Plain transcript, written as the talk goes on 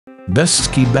Best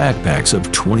Ski Backpacks of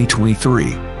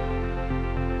 2023.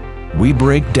 We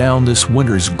break down this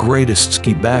winter's greatest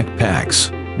ski backpacks,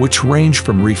 which range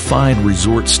from refined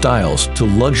resort styles to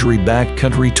luxury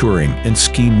backcountry touring and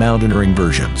ski mountaineering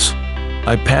versions.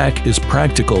 iPack is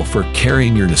practical for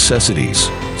carrying your necessities,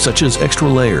 such as extra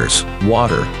layers,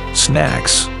 water,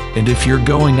 snacks, and if you're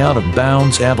going out of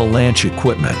bounds, Avalanche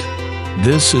equipment.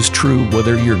 This is true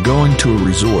whether you're going to a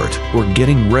resort or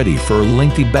getting ready for a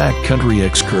lengthy backcountry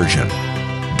excursion.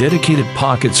 Dedicated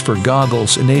pockets for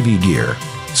goggles and AV gear,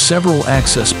 several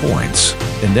access points,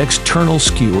 and external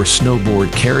ski or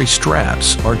snowboard carry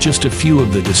straps are just a few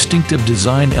of the distinctive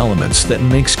design elements that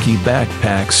make ski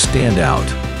backpacks stand out.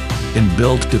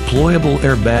 Inbuilt deployable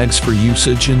airbags for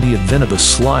usage in the event of a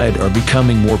slide are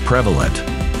becoming more prevalent.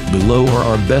 Below are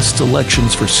our best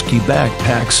selections for ski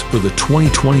backpacks for the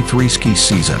 2023 ski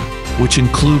season, which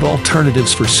include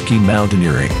alternatives for ski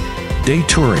mountaineering, day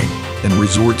touring, and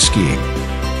resort skiing.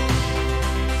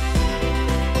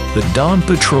 The Dawn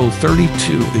Patrol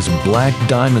 32 is Black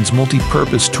Diamond's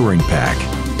multi-purpose touring pack,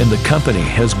 and the company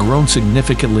has grown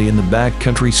significantly in the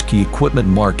backcountry ski equipment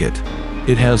market.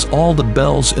 It has all the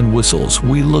bells and whistles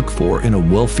we look for in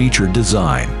a well-featured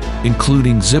design,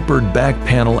 including zippered back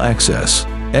panel access,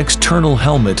 external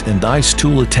helmet and ice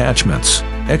tool attachments,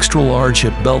 extra-large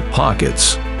hip belt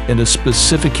pockets, and a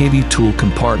specific AV tool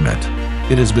compartment.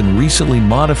 It has been recently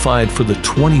modified for the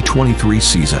 2023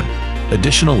 season.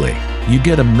 Additionally, you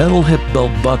get a metal hip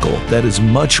belt buckle that is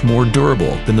much more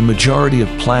durable than the majority of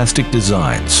plastic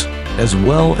designs, as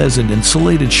well as an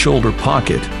insulated shoulder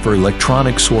pocket for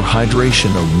electronics or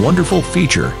hydration, a wonderful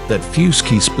feature that few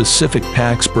ski-specific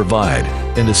packs provide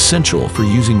and essential for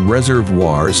using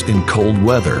reservoirs in cold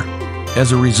weather.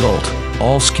 As a result,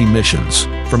 all ski missions,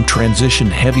 from transition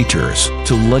heavy tours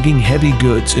to lugging heavy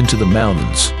goods into the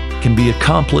mountains, can be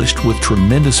accomplished with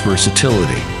tremendous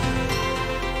versatility.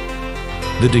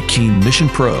 The Dakine Mission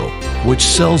Pro, which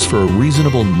sells for a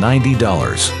reasonable $90,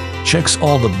 checks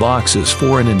all the boxes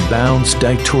for an in-bounds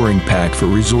day touring pack for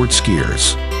resort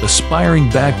skiers, aspiring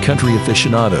backcountry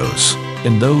aficionados,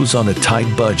 and those on a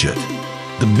tight budget.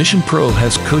 The Mission Pro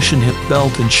has cushion hip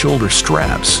belt and shoulder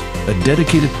straps, a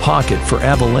dedicated pocket for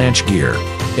avalanche gear,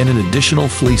 and an additional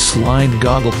fleece-lined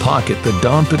goggle pocket. The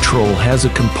Dawn Patrol has a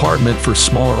compartment for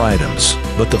smaller items,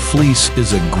 but the fleece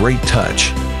is a great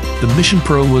touch. The Mission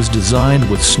Pro was designed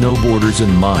with snowboarders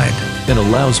in mind and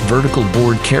allows vertical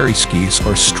board carry. Skis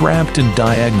are strapped in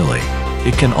diagonally.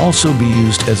 It can also be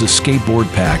used as a skateboard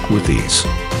pack with ease.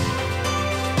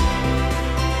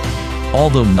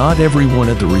 Although not everyone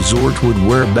at the resort would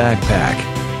wear a backpack,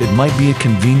 it might be a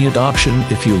convenient option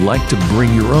if you like to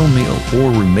bring your own meal or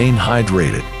remain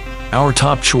hydrated. Our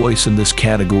top choice in this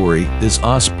category is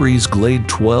Osprey's Glade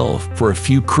 12 for a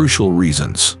few crucial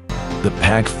reasons. The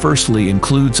pack firstly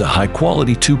includes a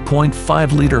high-quality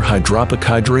 2.5-liter hydropic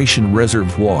hydration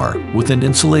reservoir with an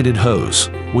insulated hose,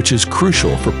 which is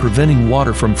crucial for preventing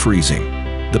water from freezing.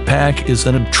 The pack is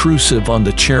unobtrusive on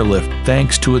the chairlift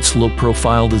thanks to its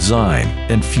low-profile design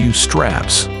and few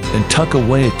straps, and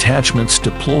tuck-away attachments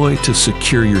deploy to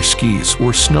secure your skis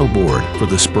or snowboard for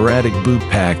the sporadic boot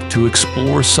pack to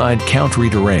explore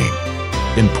side-country terrain.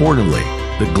 Importantly,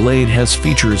 the Glade has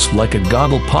features like a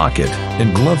goggle pocket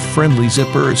and glove-friendly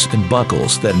zippers and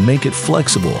buckles that make it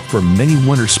flexible for many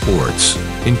winter sports,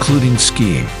 including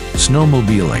skiing,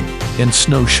 snowmobiling, and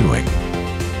snowshoeing.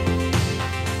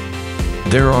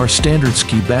 There are standard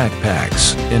ski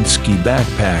backpacks and ski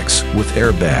backpacks with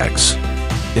airbags.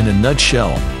 In a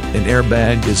nutshell, an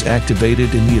airbag is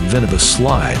activated in the event of a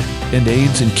slide and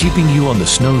aids in keeping you on the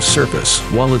snow surface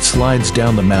while it slides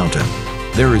down the mountain.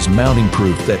 There is mounting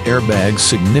proof that airbags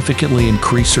significantly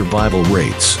increase survival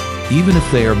rates, even if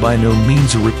they are by no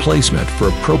means a replacement for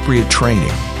appropriate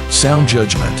training, sound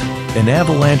judgment, and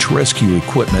avalanche rescue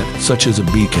equipment such as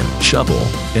a beacon, shovel,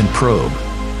 and probe.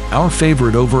 Our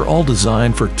favorite overall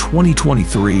design for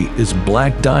 2023 is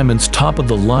Black Diamond's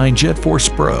top-of-the-line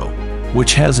JetForce Pro,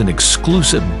 which has an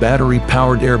exclusive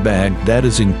battery-powered airbag that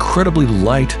is incredibly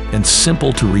light and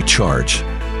simple to recharge.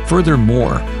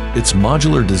 Furthermore, its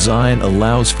modular design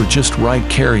allows for just right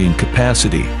carrying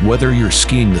capacity, whether you're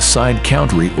skiing the side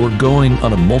country or going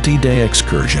on a multi-day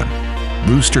excursion.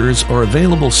 Boosters are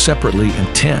available separately in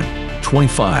 10,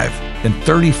 25, and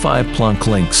 35 plank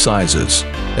length sizes,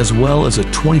 as well as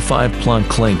a 25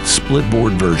 plank length split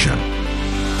board version.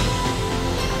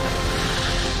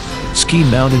 Ski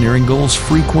mountaineering goals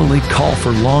frequently call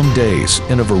for long days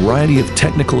and a variety of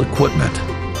technical equipment.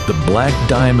 The Black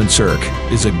Diamond Cirque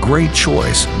is a great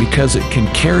choice because it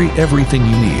can carry everything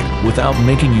you need without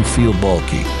making you feel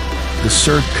bulky. The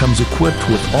Cirque comes equipped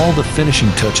with all the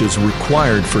finishing touches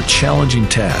required for challenging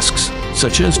tasks,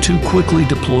 such as 2 quickly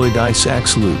deployed ice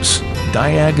axe loops,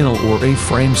 diagonal or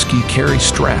A-frame ski carry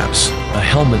straps, a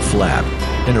helmet flap,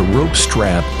 and a rope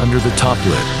strap under the top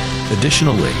lid.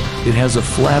 Additionally, it has a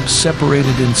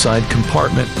flap-separated inside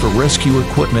compartment for rescue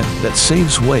equipment that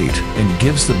saves weight and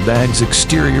gives the bag's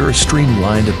exterior a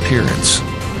streamlined appearance.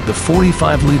 The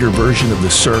 45-liter version of the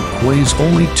Cirque weighs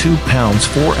only 2 pounds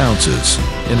 4 ounces,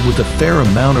 and with a fair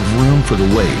amount of room for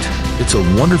the weight, it's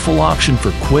a wonderful option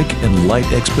for quick and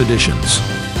light expeditions.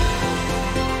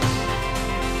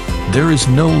 There is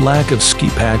no lack of ski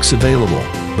packs available,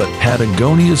 but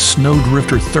Patagonia's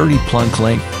SnowDrifter 30 plunk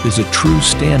length is a true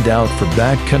standout for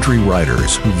backcountry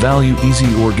riders who value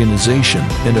easy organization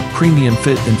and a premium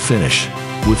fit and finish.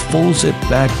 With full zip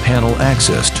back panel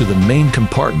access to the main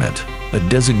compartment, a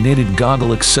designated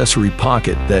goggle accessory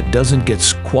pocket that doesn't get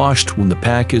squashed when the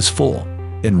pack is full,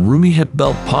 and roomy hip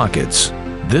belt pockets,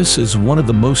 this is one of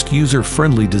the most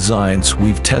user-friendly designs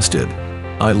we've tested.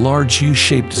 A large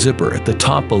U-shaped zipper at the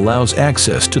top allows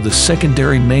access to the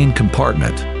secondary main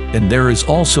compartment, and there is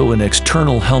also an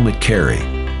external helmet carry.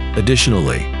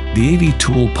 Additionally, the AV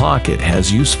tool pocket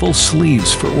has useful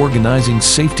sleeves for organizing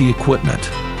safety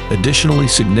equipment. Additionally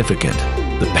significant,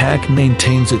 the pack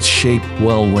maintains its shape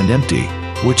well when empty,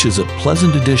 which is a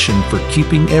pleasant addition for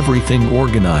keeping everything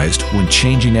organized when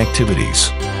changing activities.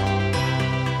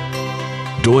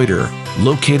 Deuter,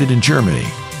 located in Germany,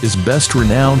 is best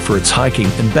renowned for its hiking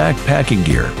and backpacking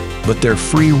gear, but their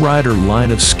Freerider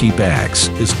line of ski bags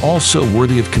is also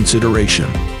worthy of consideration.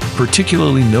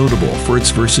 Particularly notable for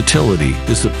its versatility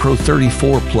is the Pro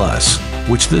 34 Plus,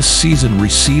 which this season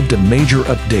received a major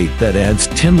update that adds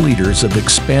 10 liters of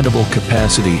expandable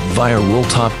capacity via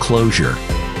roll-top closure.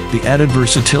 The added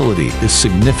versatility is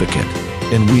significant,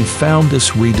 and we've found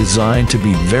this redesign to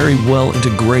be very well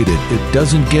integrated. It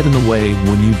doesn't get in the way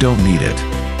when you don't need it.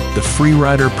 The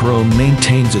Freerider Pro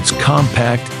maintains its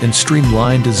compact and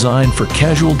streamlined design for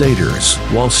casual daters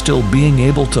while still being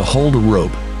able to hold a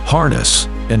rope, harness,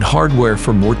 and hardware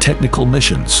for more technical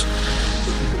missions.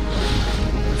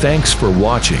 Thanks for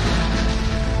watching.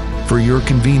 For your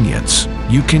convenience,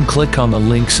 you can click on the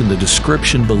links in the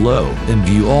description below and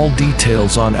view all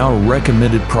details on our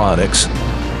recommended products,